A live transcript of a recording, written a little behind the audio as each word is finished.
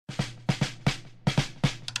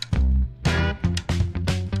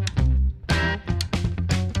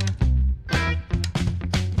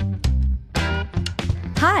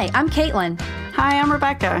Hi, I'm Caitlin. Hi, I'm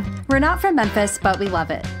Rebecca. We're not from Memphis, but we love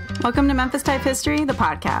it. Welcome to Memphis Type History, the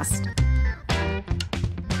podcast.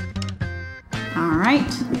 All right.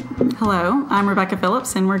 Hello, I'm Rebecca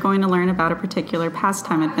Phillips, and we're going to learn about a particular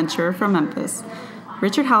pastime adventurer from Memphis.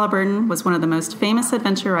 Richard Halliburton was one of the most famous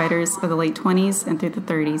adventure writers of the late 20s and through the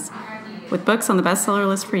 30s, with books on the bestseller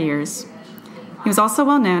list for years. He was also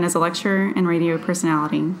well known as a lecturer and radio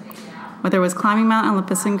personality. Whether it was climbing Mount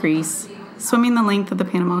Olympus in Greece, swimming the length of the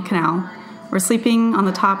Panama Canal, or sleeping on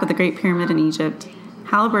the top of the Great Pyramid in Egypt,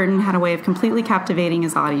 Halliburton had a way of completely captivating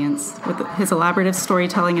his audience with his elaborative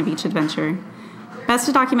storytelling of each adventure. Best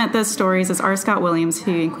to document those stories is R. Scott Williams,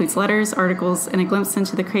 who includes letters, articles, and a glimpse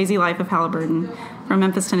into the crazy life of Halliburton from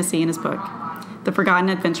Memphis, Tennessee in his book, The Forgotten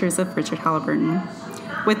Adventures of Richard Halliburton.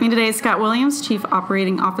 With me today is Scott Williams, Chief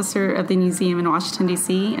Operating Officer of the museum in Washington,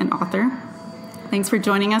 D.C., and author. Thanks for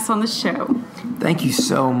joining us on the show. Thank you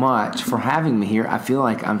so much for having me here. I feel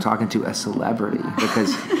like I'm talking to a celebrity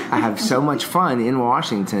because I have so much fun in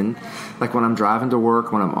Washington. Like when I'm driving to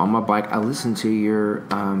work, when I'm on my bike, I listen to your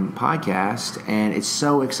podcast, and it's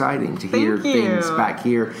so exciting to hear things back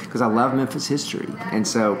here because I love Memphis history. And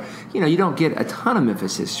so, you don't get a ton of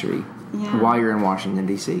Memphis history while you're in Washington,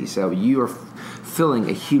 D.C. So you are filling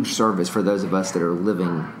a huge service for those of us that are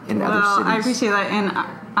living in other cities. I appreciate that,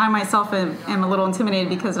 and I myself am a little intimidated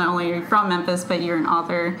because not only are you from Memphis, but you're an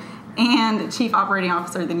author and Chief Operating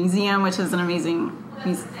Officer of the museum, which is an amazing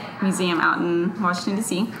museum out in Washington,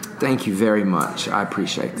 D.C. Thank you very much. I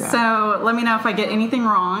appreciate that. So let me know if I get anything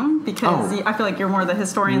wrong, because I feel like you're more the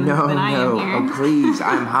historian than I am here. Oh, please.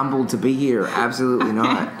 I'm humbled to be here. Absolutely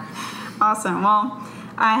not. Awesome. Well,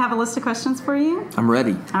 I have a list of questions for you. I'm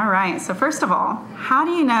ready. All right. So first of all, how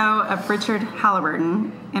do you know of Richard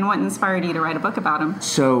Halliburton, and what inspired you to write a book about him?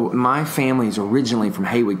 So my family is originally from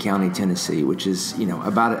Haywood County, Tennessee, which is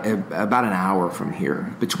about an hour from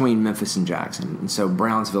here, between Memphis and Jackson, and so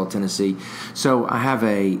Brownsville, Tennessee. So I have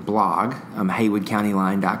a blog,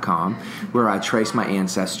 HaywoodCountyLine.com, where I trace my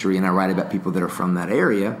ancestry and I write about people that are from that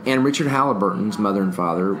area. And Richard Halliburton's mother and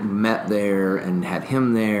father met there and had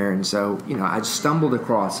him there, and so I stumbled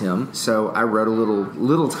across him. So I wrote a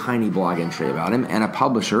little tiny blog entry about him, and a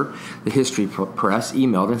publisher, the History Press,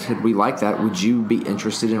 emailed and said, "We like that. Would you be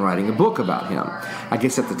interested in writing a book about him?" I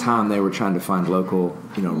guess at the time they were trying to find local,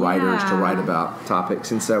 writers to write about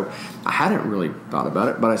topics, and so I hadn't really thought about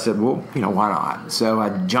it, but I said, well, why not? So I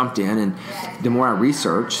jumped in, and the more I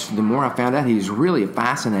researched, the more I found out he's really a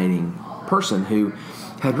fascinating person who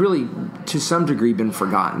had really, to some degree, been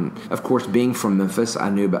forgotten. Of course, being from Memphis, I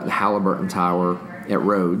knew about the Halliburton Tower at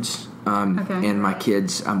Rhodes. And my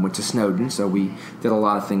kids went to Snowden, so we did a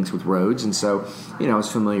lot of things with Rhodes, and so I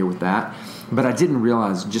was familiar with that. But I didn't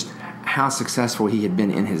realize just how successful he had been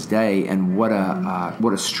in his day, and what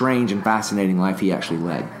a strange and fascinating life he actually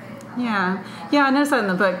led. Yeah, I noticed that in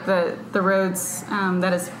the book, that the Rhodes,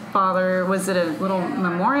 that his father, was it a little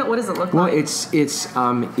memorial? What does it look like? Well, it's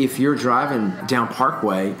if you're driving down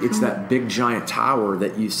Parkway, it's that big giant tower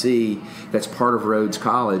that you see that's part of Rhodes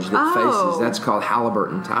College that faces. That's called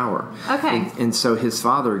Halliburton Tower. Okay. And so his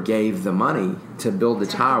father gave the money to build the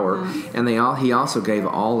tower, and he also gave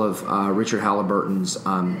all of Richard Halliburton's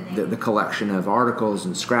the collection of articles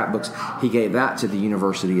and scrapbooks. He gave that to the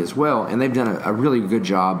university as well, and they've done a really good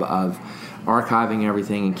job of archiving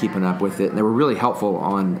everything and keeping up with it. And they were really helpful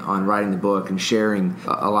on writing the book and sharing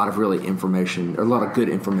a lot of good information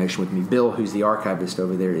with me. Bill, who's the archivist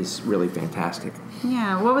over there, is really fantastic.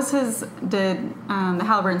 Yeah. What was did the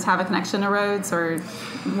Halliburtons have a connection to Rhodes, or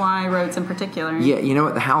why Rhodes in particular? Yeah,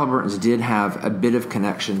 what, the Halliburtons did have a bit of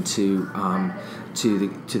connection to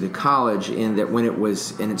the college, in that when it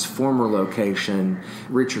was in its former location,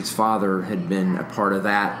 Richard's father had been a part of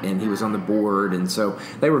that, and he was on the board, and so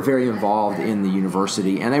they were very involved in the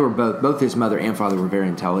university, and they were both his mother and father were very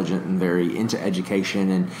intelligent and very into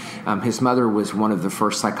education, and his mother was one of the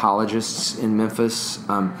first psychologists in Memphis,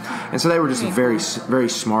 and so they were just very, very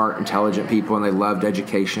smart, intelligent people, and they loved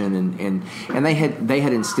education, and they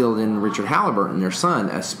had instilled in Richard Halliburton, their son,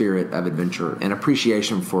 a spirit of adventure and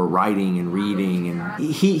appreciation for writing and reading. And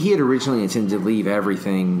he had originally intended to leave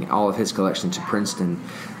everything, all of his collection, to Princeton.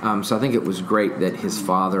 So I think it was great that his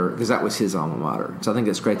father, because that was his alma mater. So I think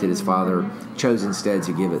it's great that his father chose instead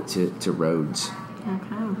to give it to Rhodes.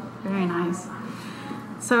 Okay, very nice.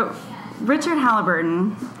 So Richard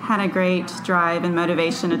Halliburton had a great drive and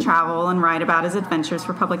motivation to travel and write about his adventures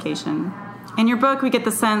for publication. In your book, we get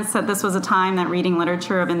the sense that this was a time that reading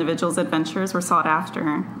literature of individuals' adventures were sought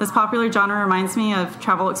after. This popular genre reminds me of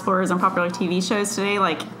travel explorers on popular TV shows today,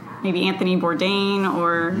 like maybe Anthony Bourdain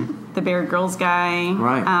or the Bear Grylls guy.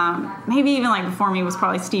 Right. Maybe even like before me was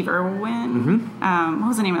probably Steve Irwin. What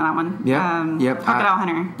was the name of that one? Crocodile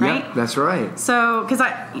Hunter, right? Yep, that's right. So, because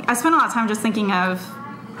I spent a lot of time just thinking of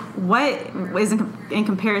what was in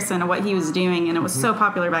comparison to what he was doing, and it was so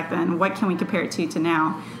popular back then. What can we compare it to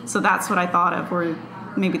now? So that's what I thought of, were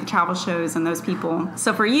maybe the travel shows and those people.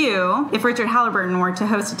 So for you, if Richard Halliburton were to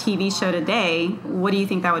host a TV show today, what do you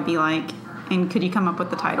think that would be like? And could you come up with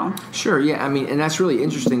the title? Sure, yeah. I mean, and that's really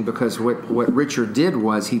interesting because what Richard did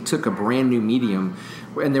was he took a brand new medium,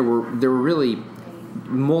 and there were really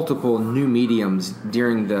multiple new mediums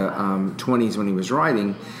during the 20s when he was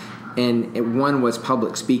writing. And one was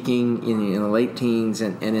public speaking in the late teens,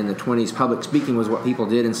 and in the 20s, public speaking was what people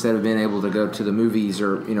did instead of being able to go to the movies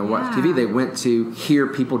or watch TV. They went to hear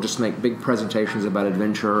people just make big presentations about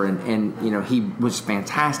adventure, and he was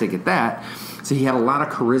fantastic at that. So he had a lot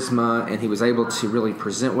of charisma, and he was able to really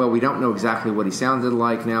present well. We don't know exactly what he sounded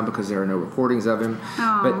like now because there are no recordings of him.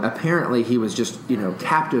 But apparently he was just,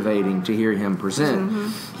 captivating to hear him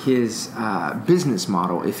present. His business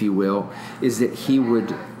model, if you will, is that he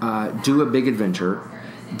would do a big adventure,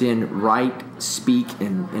 then write, speak,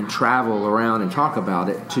 and travel around and talk about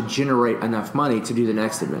it to generate enough money to do the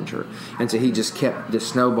next adventure. And so he just kept the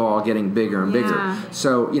snowball getting bigger and bigger.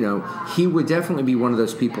 So, he would definitely be one of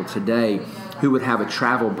those people today who would have a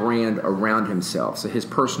travel brand around himself. So his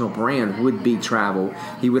personal brand would be travel.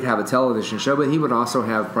 He would have a television show, but he would also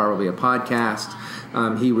have probably a podcast.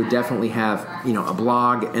 He would definitely have, a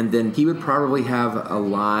blog, and then he would probably have a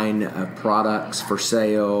line of products for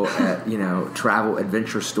sale at, travel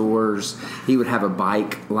adventure stores. He would have a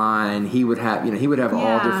bike line. He would have,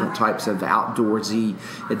 all different types of outdoorsy,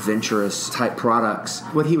 adventurous type products.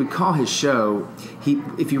 What he would call his show,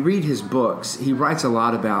 if you read his books, he writes a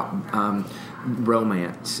lot about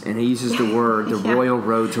romance, and he uses the word the royal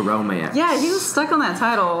road to romance. Yeah, he was stuck on that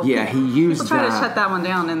title. Yeah, he used people tried to shut that one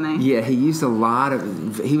down, didn't they? Yeah, he used a lot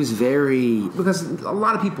of, he was very, because a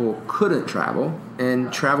lot of people couldn't travel,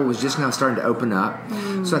 and travel was just now starting to open up.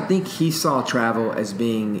 So I think he saw travel as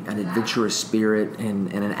being an adventurous spirit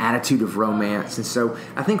and an attitude of romance, and so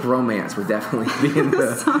I think romance would definitely be in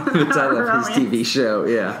the title of his TV show.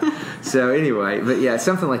 Yeah. So anyway, but yeah,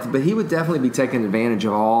 something like that. But he would definitely be taking advantage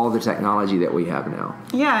of all the technology that we have now.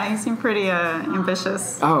 Yeah, he seemed pretty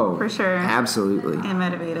ambitious. Oh, for sure. Absolutely. And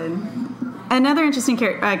motivated. Another interesting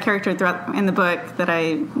character throughout in the book that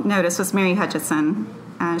I noticed was Mary Hutchison.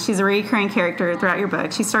 She's a recurring character throughout your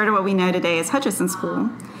book. She started what we know today as Hutchison School.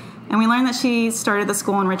 And we learned that she started the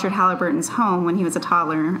school in Richard Halliburton's home when he was a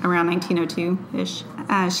toddler, around 1902-ish.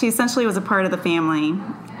 She essentially was a part of the family.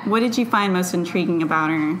 What did you find most intriguing about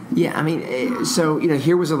her? Yeah, I mean, so,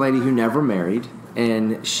 here was a lady who never married,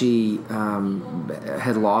 and she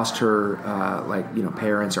had lost her,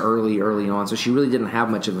 parents early on, so she really didn't have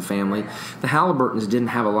much of a family. The Halliburtons didn't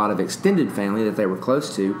have a lot of extended family that they were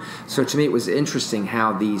close to, so to me it was interesting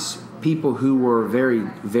how these people who were very,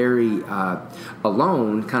 very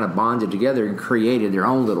alone kind of bonded together and created their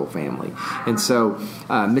own little family. And so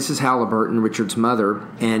Mrs. Halliburton, Richard's mother,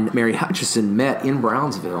 and Mary Hutchison met in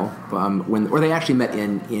Brownsville, or they actually met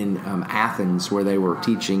in Athens where they were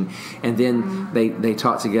teaching, and then they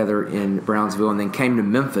taught together in Brownsville and then came to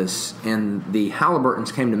Memphis. And the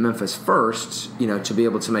Halliburtons came to Memphis first, to be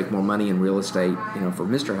able to make more money in real estate, for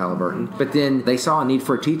Mr. Halliburton. But then they saw a need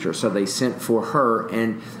for a teacher, so they sent for her,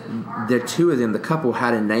 and the two of them, the couple,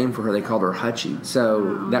 had a name for her. They called her Hutchie.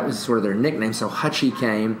 So that was sort of their nickname. So Hutchie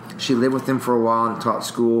came. She lived with them for a while and taught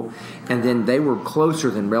school. And then they were closer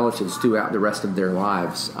than relatives throughout the rest of their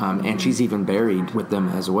lives. And she's even buried with them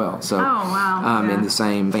as well. So in the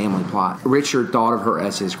same family plot. Richard thought of her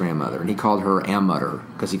as his grandmother, and he called her Ammutter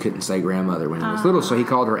because he couldn't say grandmother when he was little. So he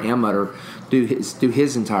called her Ammutter through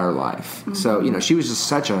his entire life. So, she was just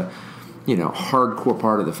such a hardcore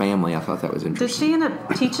part of the family. I thought that was interesting. Did she end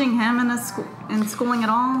up teaching him in schooling at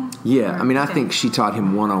all? Yeah, I mean, I think she taught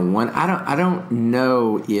him one-on-one. I don't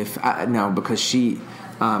know if because she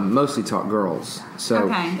mostly taught girls. So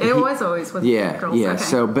it was always with girls. Yeah. Okay.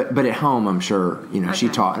 So, but at home, I'm sure she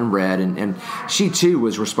taught and read, and she too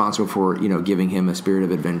was responsible for giving him a spirit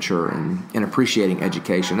of adventure and appreciating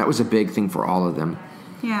education. That was a big thing for all of them.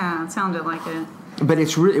 Yeah, it sounded like it. But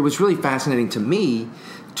it was really fascinating to me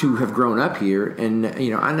to have grown up here, and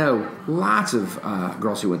I know lots of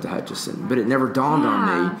girls who went to Hutchison, but it never dawned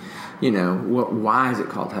on me, why is it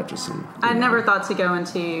called Hutchison? I never thought to go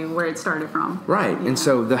into where it started from. Right, and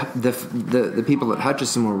so the people at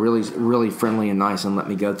Hutchison were really, really friendly and nice, and let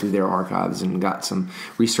me go through their archives and got some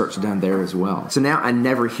research done there as well. So now I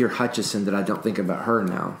never hear Hutchison that I don't think about her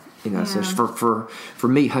now. So for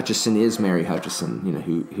me, Hutchison is Mary Hutchison.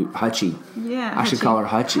 Who Hutchie. Yeah, I should call her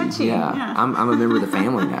Hutchie. Hutchie, yeah. I'm a member of the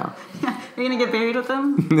family now. Yeah. Are you gonna get buried with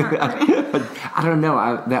them? I don't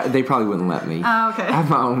know. They probably wouldn't let me. Oh, okay. I have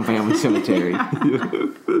my own family cemetery.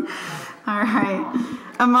 All right.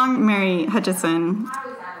 Among Mary Hutchison,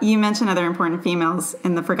 you mentioned other important females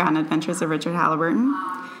in the Forgotten Adventures of Richard Halliburton,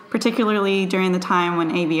 particularly during the time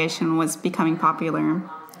when aviation was becoming popular.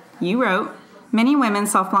 You wrote, "Many women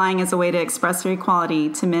saw flying as a way to express their equality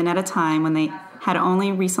to men at a time when they had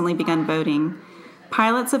only recently begun voting.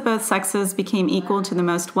 Pilots of both sexes became equal to the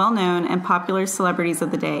most well-known and popular celebrities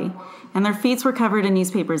of the day, and their feats were covered in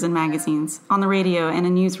newspapers and magazines, on the radio, and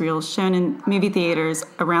in newsreels shown in movie theaters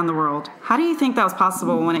around the world. How do you think that was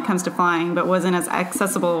possible when it comes to flying, but wasn't as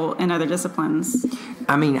accessible in other disciplines?"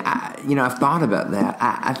 I mean, I've thought about that.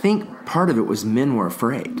 I think part of it was men were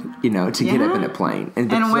afraid, to get up in a plane. And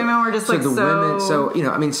women were just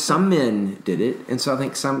women, some men did it. And so I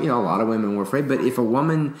think a lot of women were afraid. But if a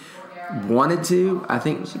woman wanted to, I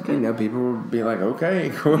think, people would be like,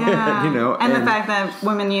 okay, go ahead, And the fact that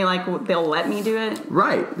women, they'll let me do it.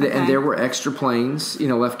 Right. Okay. And there were extra planes,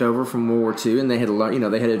 left over from World War II, and they had,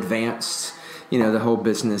 they had advanced the whole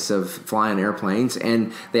business of flying airplanes,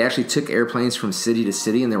 and they actually took airplanes from city to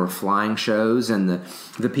city, and there were flying shows, and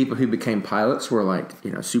the people who became pilots were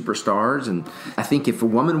superstars. And I think if a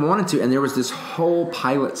woman wanted to, and there was this whole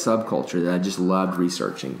pilot subculture that I just loved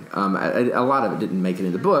researching. A lot of it didn't make it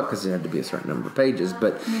in the book because it had to be a certain number of pages,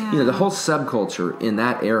 but the whole subculture in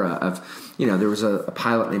that era of there was a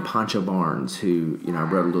pilot named Pancho Barnes who, I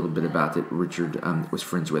wrote a little bit about that Richard was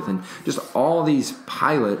friends with. And just all these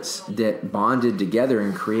pilots that bonded together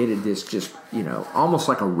and created this just, almost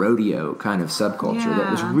like a rodeo kind of subculture that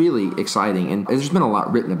was really exciting. And there's been a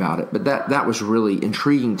lot written about it, but that was really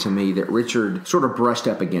intriguing to me that Richard sort of brushed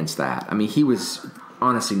up against that. I mean, he was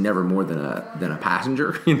honestly never more than a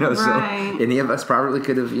passenger, Right. So any of us probably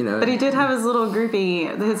could have, But he did have his little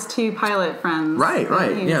groupie, his two pilot friends. Right,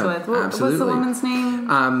 he was with. Absolutely. What's the woman's name?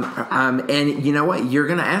 And you know what? You're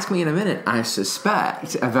going to ask me in a minute, I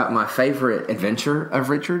suspect, about my favorite adventure of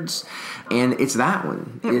Richard's, and it's that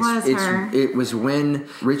one. It was when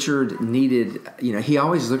Richard needed, he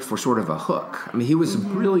always looked for sort of a hook. I mean, he was a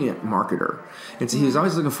brilliant marketer, and so he was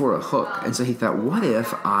always looking for a hook. And so he thought, what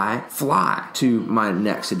if I fly to my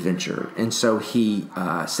next adventure? And so he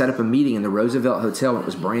set up a meeting in the Roosevelt Hotel. It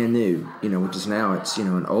was brand new, which is now it's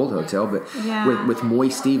an old hotel, but with Moy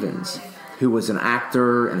Stevens, who was an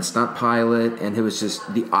actor and a stunt pilot, and who was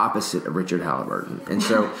just the opposite of Richard Halliburton. And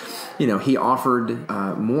so, he offered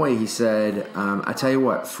Moy. He said, "I tell you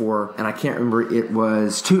what, and I can't remember. It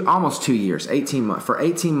was almost 2 years, 18 months. For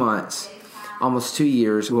 18 months, almost 2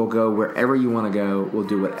 years, we'll go wherever you want to go. We'll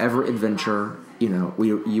do whatever adventure."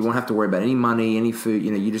 You won't have to worry about any money, any food.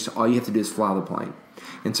 All you have to do is fly the plane.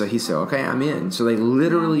 And so he said, okay, I'm in. So they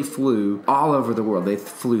literally flew all over the world. They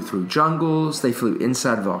flew through jungles. They flew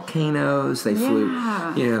inside volcanoes. They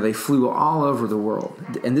flew all over the world.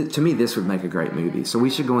 And to me, this would make a great movie. So we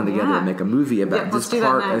should go in together and make a movie about this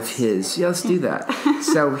part of his. Yeah, let's do that.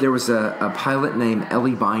 So there was a pilot named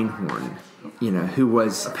Ellie Beinhorn, who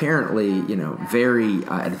was apparently, very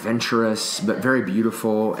adventurous, but very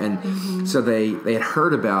beautiful. And so they had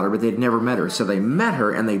heard about her, but they'd never met her. So they met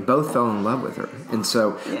her, and they both fell in love with her. And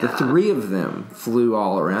so the three of them flew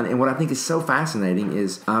all around. And what I think is so fascinating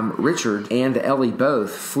is Richard and Ellie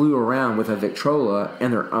both flew around with a Victrola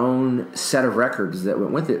and their own set of records that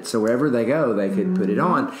went with it. So wherever they go, they could put it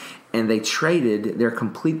on. And they traded their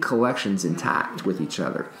complete collections intact with each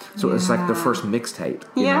other. So it was like the first mixtape.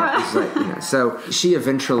 So she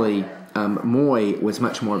eventually, Moy was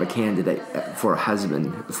much more of a candidate for a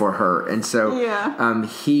husband for her. And so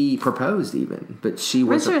he proposed even. But she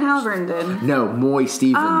was Richard Halliburton did. No, Moy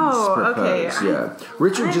Stevens proposed. Okay. Yeah.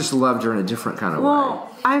 Richard just loved her in a different kind of way.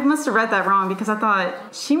 I must have read that wrong because I thought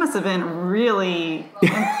she must have been really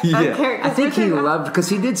I think he loved, because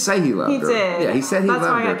he did say he loved her. He did. Yeah, he said he loved her.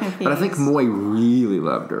 That's why I got confused. But I think Moy really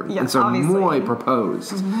loved her. Yeah, and so obviously. Moy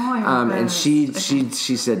proposed. And she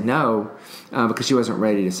said no because she wasn't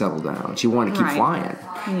ready to settle down. She wanted to keep flying.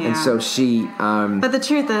 Yeah. And so she... but the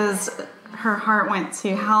truth is, her heart went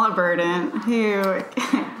to Halliburton, who...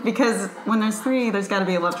 Because when there's three, there's got to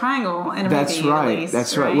be a love triangle in a movie, at least.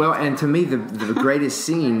 That's right. Well, and to me, the greatest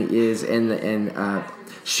scene is, and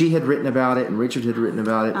she had written about it, and Richard had written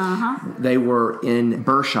about it. They were in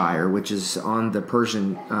Berkshire, which is on the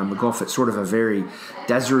Persian Gulf. It's sort of a very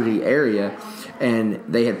deserty area. And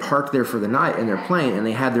they had parked there for the night, and they're playing, and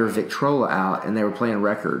they had their Victrola out, and they were playing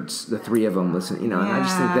records. The three of them listening, and I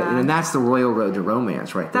just think that, and that's the Royal Road to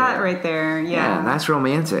Romance right there. That right there, yeah, that's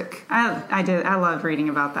romantic. I loved reading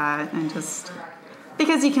about that, and just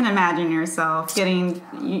because you can imagine yourself getting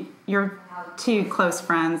your two close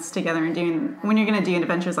friends together and when you're going to do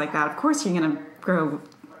adventures like that. Of course, you're going to grow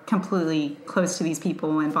completely close to these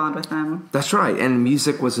people and bond with them. That's right, and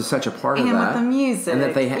music was such a part of that. And with the music, and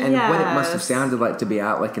that what it must have sounded like to be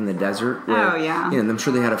out like in the desert. Where, I'm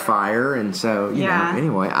sure they had a fire, and so you know.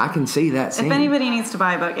 Anyway, I can see that scene. If anybody needs to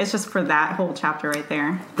buy a book, it's just for that whole chapter right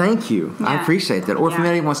there. Thank you, I appreciate that. Or if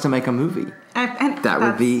anybody wants to make a movie. And that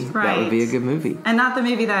would be a good movie, and not the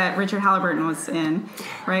movie that Richard Halliburton was in,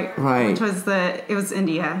 right? Right, which was it was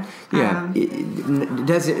India. Yeah,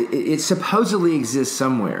 it supposedly exists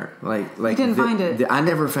somewhere. Like you didn't find it. I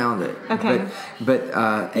never found it. Okay, but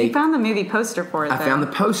you found the movie poster for it. I found the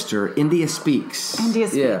poster. India Speaks. India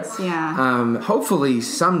Speaks. Yeah. Hopefully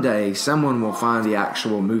someday someone will find the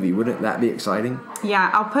actual movie. Wouldn't that be exciting?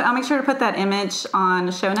 Yeah, I'll make sure to put that image on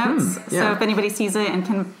the show notes. So if anybody sees it and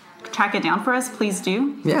can track it down for us, please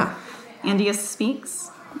do. Yeah. India Speaks.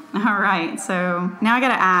 All right, so now I got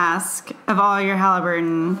to ask, of all your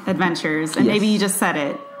Halliburton adventures, and maybe you just said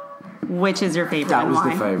it, which is your favorite? That and was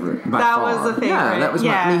why? The favorite. That was the favorite. Yeah, that was.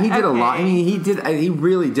 I mean, he did a lot. I mean, he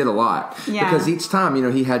really did a lot. Yeah. Because each time,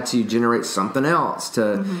 he had to generate something else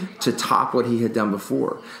to top what he had done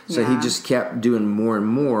before. So he just kept doing more and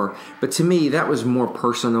more. But to me, that was more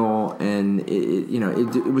personal, and it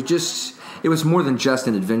was more than just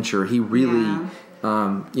an adventure. He really.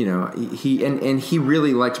 He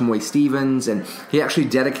really liked Moy Stevens, and he actually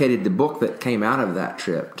dedicated the book that came out of that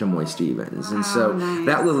trip to Moy Stevens. And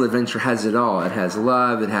that little adventure has it all. It has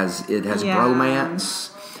love. It has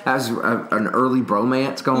bromance. It has an early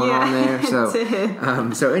bromance going on there.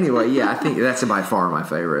 So anyway, I think that's by far my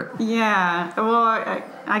favorite. Yeah. Well,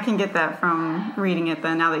 I can get that from reading it.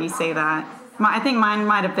 Then, now that you say that. I think mine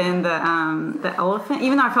might have been the elephant.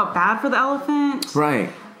 Even though I felt bad for the elephant.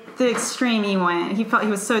 Right. The extreme he went. He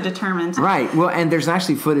was so determined. Right. Well, and there's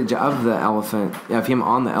actually footage of the elephant, of him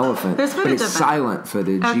on the elephant. There's footage but it's silent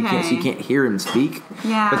footage. Okay. You can't hear him speak.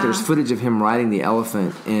 Yeah. But there's footage of him riding the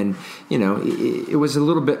elephant, and it was a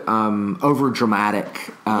little bit over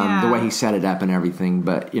dramatic the way he set it up and everything.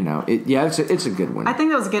 But it's a good one. I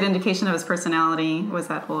think that was a good indication of his personality. Was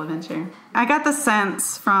that whole adventure? I got the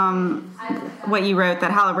sense from what you wrote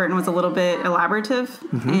that Halliburton was a little bit elaborative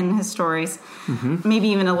in his stories, maybe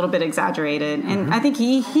even a little bit exaggerated, and I think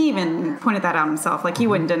he even pointed that out himself. Like he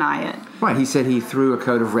wouldn't deny it. Right, he said he threw a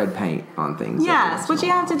coat of red paint on things. Yes, which you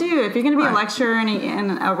have to do if you're going to be a lecturer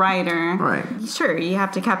and a writer. Right. Sure, you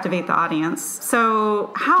have to captivate the audience.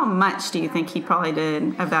 So how much do you think he probably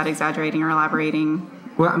did of that exaggerating or elaborating?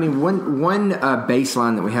 Well, I mean, one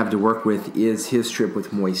baseline that we have to work with is his trip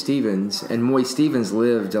with Moy Stevens, and Moy Stevens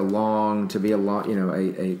lived to a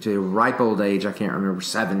ripe old age. I can't remember,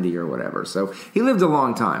 70 or whatever. So he lived a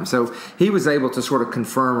long time. So he was able to sort of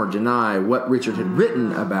confirm or deny what Richard had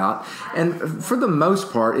written about, and for the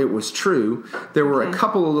most part, it was true. There were a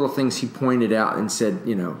couple of little things he pointed out and said,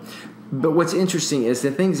 But what's interesting is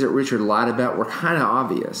the things that Richard lied about were kind of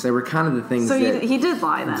obvious. They were kind of the things that he did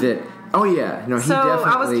lie then. He definitely. So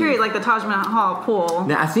I was curious, like the Taj Mahal pool.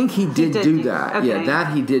 Now I think he did do that. Okay. Yeah,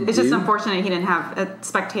 that he did. It's just unfortunate he didn't have a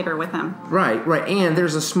spectator with him. Right. And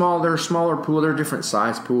there's a smaller pool. There are different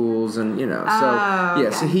size pools, and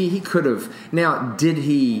So he could have. Now, did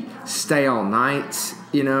he stay all night?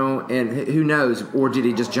 And who knows? Or did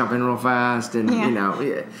he just jump in real fast? And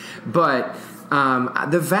but.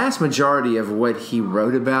 The vast majority of what he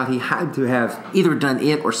wrote about, he had to have either done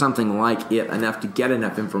it or something like it enough to get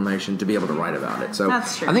enough information to be able to write about it. So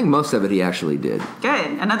that's true. I think most of it he actually did.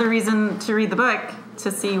 Good. Another reason to read the book, to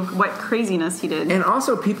see what craziness he did. And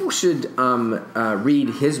also, people should read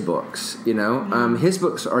his books. His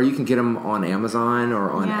books you can get them on Amazon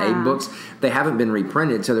or on Abe Books. They haven't been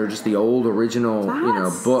reprinted, so they're just the old original,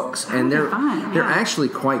 books, and they're actually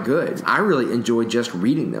quite good. I really enjoy just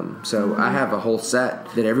reading them. So I have a whole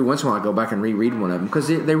set that every once in a while I go back and reread one of them because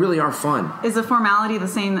they really are fun. Is the formality the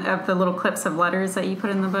same of the little clips of letters that you put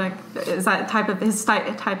in the book? Is that his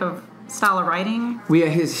type of style of writing? Well, yeah,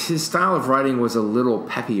 his style of writing was a little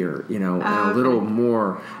peppier, and a little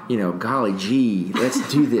more, golly gee, let's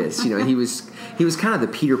do this. He was kind of the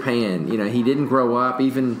Peter Pan. He didn't grow up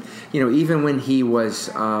even when he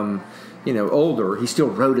was older. He still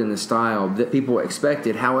wrote in the style that people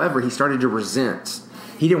expected. However, he started to resent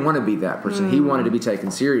he didn't want to be that person. He wanted to be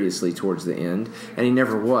taken seriously towards the end, and he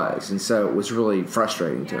never was. And so it was really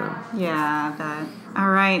frustrating to him. Yeah, I bet.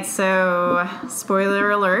 All right, so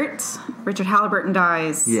spoiler alert, Richard Halliburton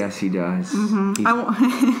dies. Yes, he does.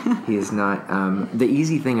 Mm-hmm. He is not. The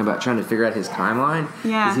easy thing about trying to figure out his timeline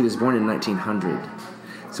is he was born in 1900.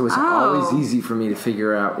 So it's always easy for me to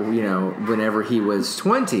figure out, whenever he was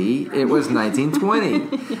 20, it was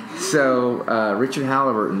 1920. So Richard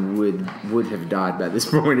Halliburton would have died by this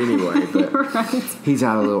point anyway, but right. He's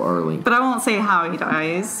out a little early. But I won't say how he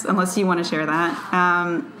dies, unless you want to share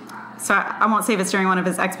that. So I won't say if it's during one of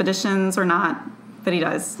his expeditions or not, but he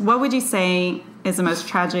does. What would you say is the most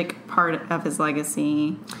tragic part of his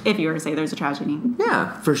legacy, if you were to say there's a tragedy?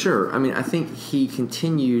 Yeah, for sure. I mean, I think he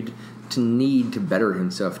continued to need to better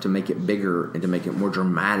himself, to make it bigger and to make it more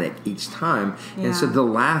dramatic each time. Yeah. And so the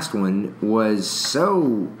last one was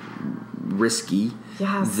so risky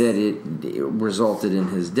that it resulted in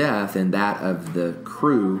his death and that of the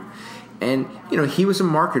crew. And, he was a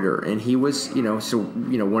marketer, and he was,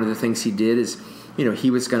 one of the things he did is,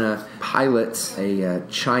 he was going to pilot a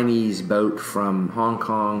Chinese boat from Hong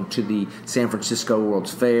Kong to the San Francisco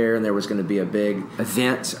World's Fair, and there was going to be a big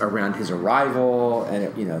event around his arrival,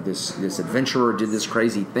 and this adventurer did this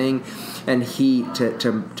crazy thing, and he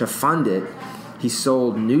to fund it, he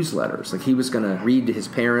sold newsletters. Like, he was going to read to his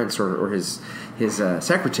parents or his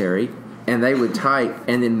secretary, and they would type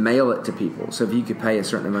and then mail it to people. So if you could pay a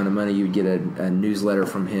certain amount of money, you would get a newsletter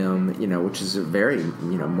from him, which is a very,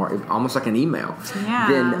 almost like an email. Yeah.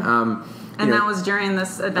 Then, and that was during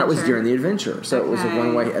this adventure? That was during the adventure. So it was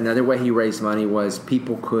one way. Another way he raised money was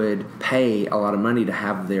people could pay a lot of money to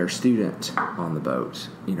have their student on the boat,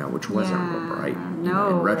 which wasn't real bright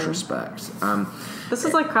in retrospect. This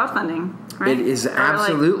is like crowdfunding, right? It is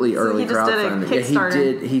absolutely early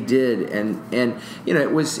crowdfunding. He did, and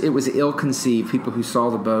it was ill-conceived. People who saw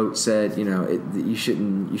the boat said, you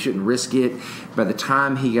shouldn't risk it. By the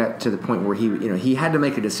time he got to the point where he had to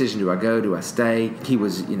make a decision: do I go? Do I stay? He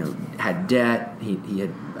was had debt. He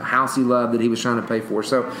had a house he loved that he was trying to pay for.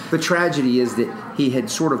 So the tragedy is that he had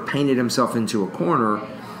sort of painted himself into a corner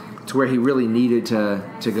to where he really needed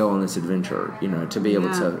to go on this adventure, to be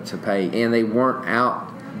able to pay. And they weren't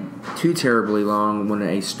out too terribly long when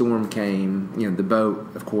a storm came. The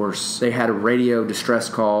boat, of course, they had a radio distress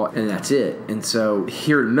call, and that's it. And so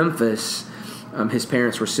here in Memphis, his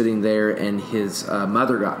parents were sitting there, and his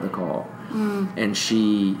mother got the call. And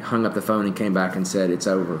she hung up the phone and came back and said, it's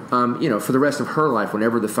over. For the rest of her life,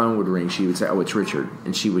 whenever the phone would ring, she would say, oh, it's Richard.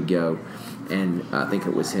 And she would go and think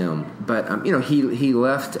it was him. But, he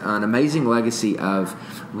left an amazing legacy of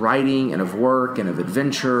writing and of work and of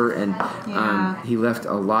adventure. And he left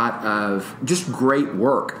a lot of just great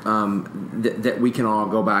work that we can all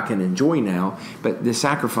go back and enjoy now. But the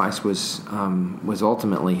sacrifice was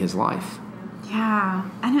ultimately his life. Yeah,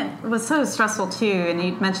 and it was so stressful too, and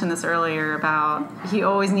you mentioned this earlier about he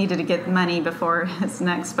always needed to get money before his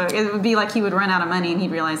next boat. It would be like he would run out of money and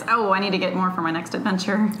he'd realize, I need to get more for my next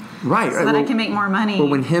adventure. Right. So that I can make more money. Well,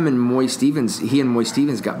 when he and Moy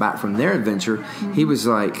Stevens got back from their adventure, he was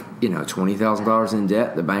like, $20,000 in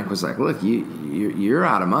debt. The bank was like, look, you're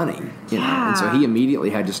out of money. And so he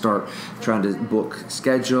immediately had to start trying to book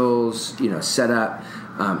schedules, set up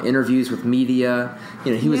interviews with media.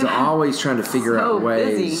 He was always trying to figure out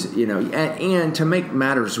ways, busy. And to make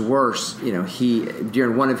matters worse, he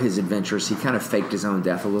during one of his adventures, he kind of faked his own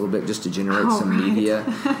death a little bit just to generate some media.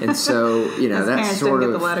 And so, that sort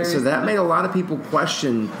of, so that made a lot of people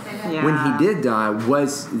question when he did die,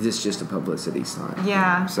 was this just a publicity stunt?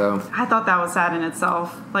 Yeah. So I thought that was sad in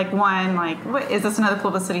itself. What is this, another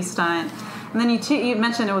publicity stunt? And then you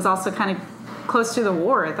mentioned it was also kind of close to the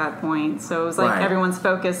war at that point, so it was like everyone's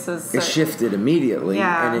focus is it shifted immediately,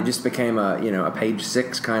 and it just became a page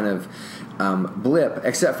 6 kind of blip.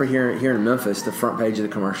 Except for here in Memphis, the front page of the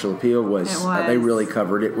Commercial Appeal was. They really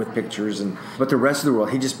covered it with pictures, but the rest of the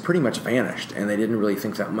world, he just pretty much vanished, and they didn't really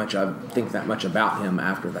think that much about him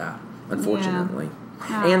after that, unfortunately.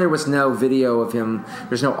 Yeah. And there was no video of him.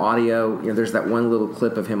 There's no audio. There's that one little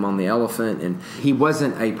clip of him on the elephant, and he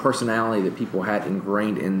wasn't a personality that people had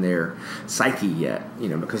ingrained in their psyche yet.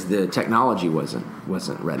 Because the technology wasn't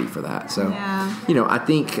ready for that. So, I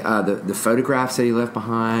think the photographs that he left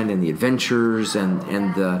behind, and the adventures,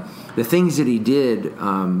 and the things that he did.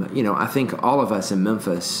 I think all of us in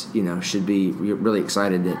Memphis, should be really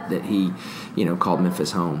excited that he, called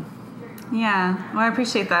Memphis home. Yeah. Well, I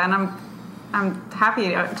appreciate that, and I'm happy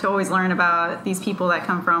to always learn about these people that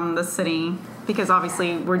come from the city, because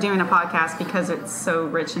obviously we're doing a podcast because it's so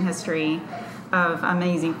rich in history. of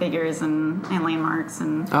amazing figures and landmarks.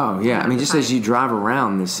 And oh, yeah. I mean, just as you drive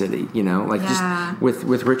around the city, just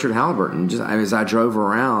with Richard Halliburton, just as I drove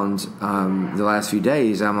around the last few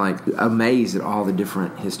days, I'm like amazed at all the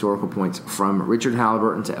different historical points, from Richard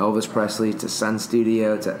Halliburton to Elvis Presley to Sun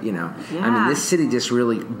Studio to, I mean, this city just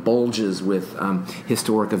really bulges with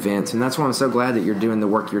historic events. And that's why I'm so glad that you're doing the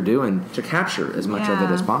work you're doing to capture as much of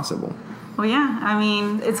it as possible. Well, yeah. I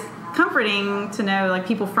mean, it's comforting to know like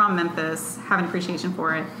people from Memphis have an appreciation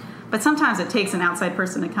for it, but sometimes it takes an outside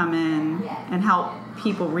person to come in and help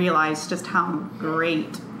people realize just how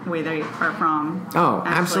great where they are from. Oh,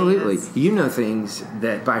 absolutely. You know things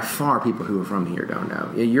that by far people who are from here don't know.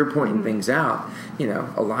 You're pointing things out.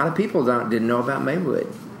 A lot of people didn't know about Maywood.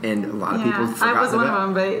 And a lot of people forgot. I was one of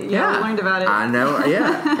them, but we learned about it. I know,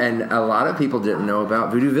 yeah. And a lot of people didn't know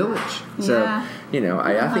about Voodoo Village. So, I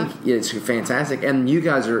think it's fantastic. And you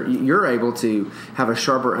guys you're able to have a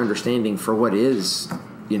sharper understanding for what is,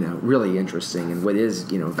 really interesting and what is,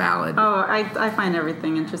 valid. Oh, I find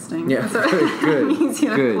everything interesting. Yeah, so good. It means,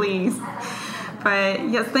 please. But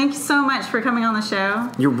yes, thank you so much for coming on the show.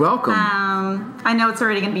 You're welcome. I know it's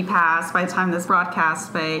already going to be past by the time this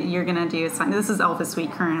broadcast, but you're going to do something. This is Elvis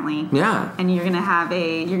Week currently. Yeah. And you're going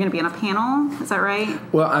to be on a panel. Is that right?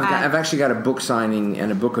 Well, I've actually got a book signing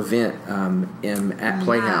and a book event at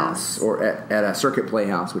Playhouse or at a Circuit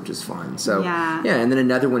Playhouse, which is fun. So and then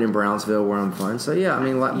another one in Brownsville where I'm fun. So yeah, I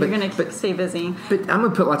mean, you're going to stay busy. But I'm going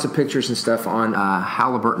to put lots of pictures and stuff on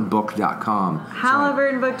HalliburtonBook.com.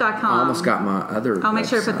 HalliburtonBook.com. I almost got my other. I'll make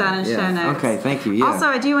sure to put that in show notes. Okay, thank you. Yeah. Also,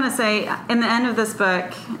 I do want to say, in the end of this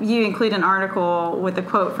book, you include an article with a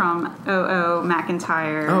quote from O.O.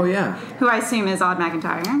 McIntyre. Oh, yeah. Who I assume is Odd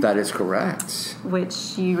McIntyre. That is correct.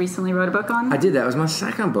 Which you recently wrote a book on? I did. That was my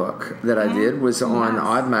second book that I did, was on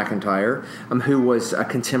Odd McIntyre, who was a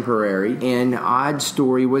contemporary. And Odd's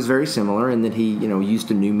story was very similar in that he, used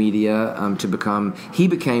the new media he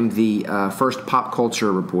became the first pop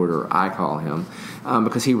culture reporter, I call him.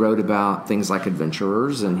 Because he wrote about things like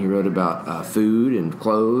adventurers, and he wrote about food and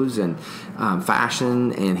clothes and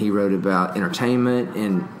fashion, and he wrote about entertainment,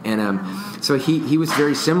 and so he was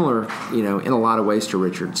very similar, in a lot of ways to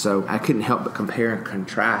Richard. So I couldn't help but compare and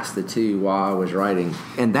contrast the two while I was writing,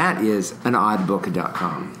 and that is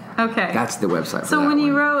anoddbook.com. Okay, that's the website. So when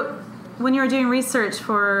you were doing research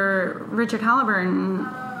for Richard Halliburton,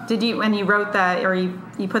 when you wrote that, or you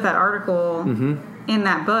put that article in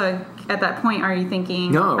that book? At that point, are you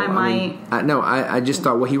thinking, I just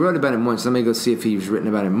thought, well, he wrote about him once. Let me go see if he's written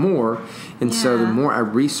about him more. And so the more I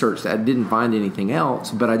researched, I didn't find anything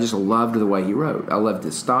else, but I just loved the way he wrote. I loved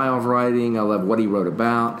his style of writing. I loved what he wrote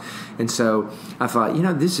about. And so I thought,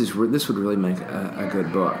 this would really make a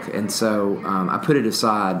good book. And so I put it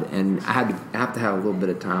aside, and I have to have a little bit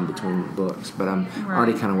of time between books, but I'm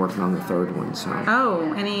already kind of working on the third one. So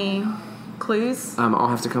any clues? I'll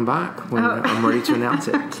have to come back when I'm ready to announce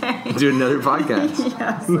it. Okay. Do another podcast.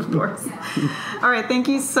 Yes, of course. All right. Thank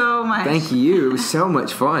you so much. Thank you. It was so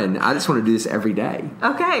much fun. I just want to do this every day.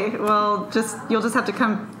 Okay. Well, you'll just have to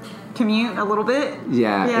commute a little bit.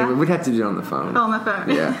 Yeah. We'd have to do it on the phone. On the phone.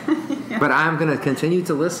 Yeah. But I'm going to continue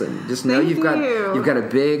to listen. Just know you've got a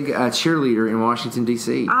big cheerleader in Washington,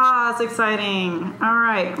 D.C. That's exciting. All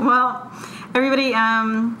right. Well, everybody,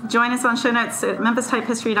 join us on show notes at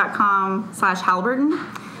memphistypehistory.com/Halliburton,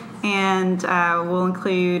 and we'll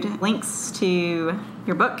include links to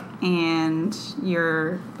your book and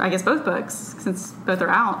both books, since both are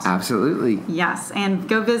out. Absolutely. Yes, and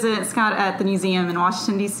go visit Scott at the museum in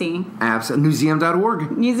Washington, D.C. Absolutely.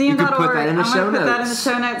 Museum.org. Museum.org. You can put that in the show notes. I'm going to put that in the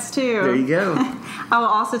show notes, too. There you go. I will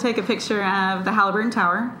also take a picture of the Halliburton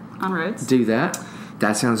Tower on Rhodes. Do that.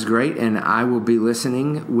 That sounds great, and I will be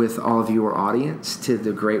listening with all of your audience to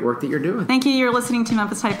the great work that you're doing. Thank you. You're listening to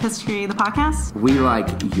Memphis Type History, the podcast. We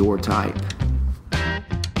like your type.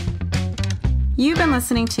 You've been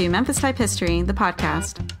listening to Memphis Type History, the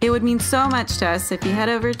podcast. It would mean so much to us if you head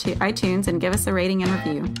over to iTunes and give us a rating and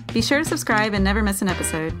review. Be sure to subscribe and never miss an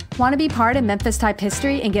episode. Want to be part of Memphis Type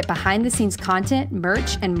History and get behind-the-scenes content,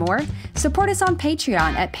 merch, and more? Support us on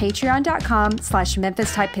Patreon at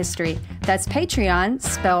patreon.com/Memphis Type History. That's Patreon,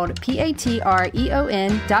 spelled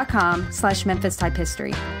patreon.com/Memphis Type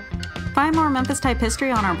History. Find more Memphis Type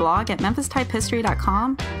History on our blog at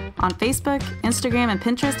memphistypehistory.com, on Facebook, Instagram, and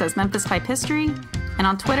Pinterest as Memphis Type History, and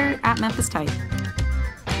on Twitter at Memphis Type.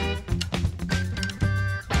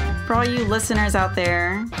 For all you listeners out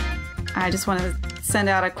there, I just want to send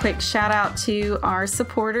out a quick shout out to our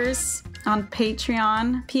supporters on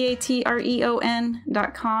Patreon, patreon.com.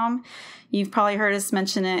 You've probably heard us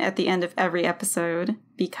mention it at the end of every episode,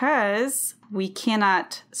 because we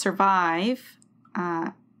cannot survive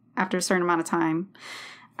after a certain amount of time,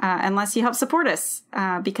 unless you help support us.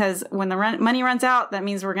 Because when the money runs out, that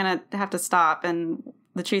means we're going to have to stop. And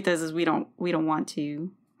the truth is we don't want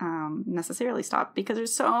to necessarily stop because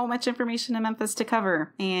there's so much information in Memphis to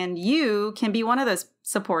cover. And you can be one of those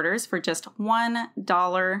supporters for just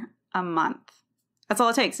 $1 a month. That's all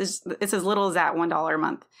it takes. It's as little as that, $1 a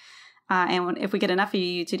month. And if we get enough of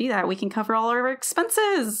you to do that, we can cover all our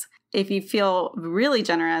expenses. If you feel really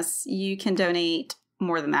generous, you can donate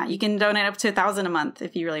more than that. You can donate up to $1,000 a month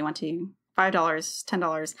if you really want to. $5,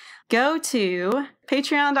 $10. Go to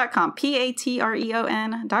patreon.com,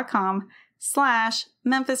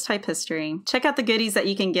 patreon.com/Memphis Type History. Check out the goodies that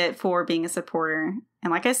you can get for being a supporter.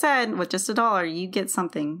 And like I said, with just $1, you get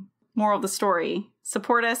something. Moral of the story,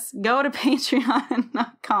 support us. Go to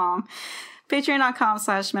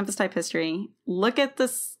patreon.com/Memphis Type History. Look at the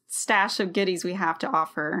stash of goodies we have to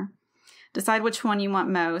offer. Decide which one you want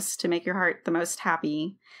most to make your heart the most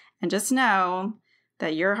happy. And just know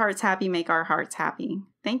that your heart's happy make our hearts happy.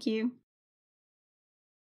 Thank you.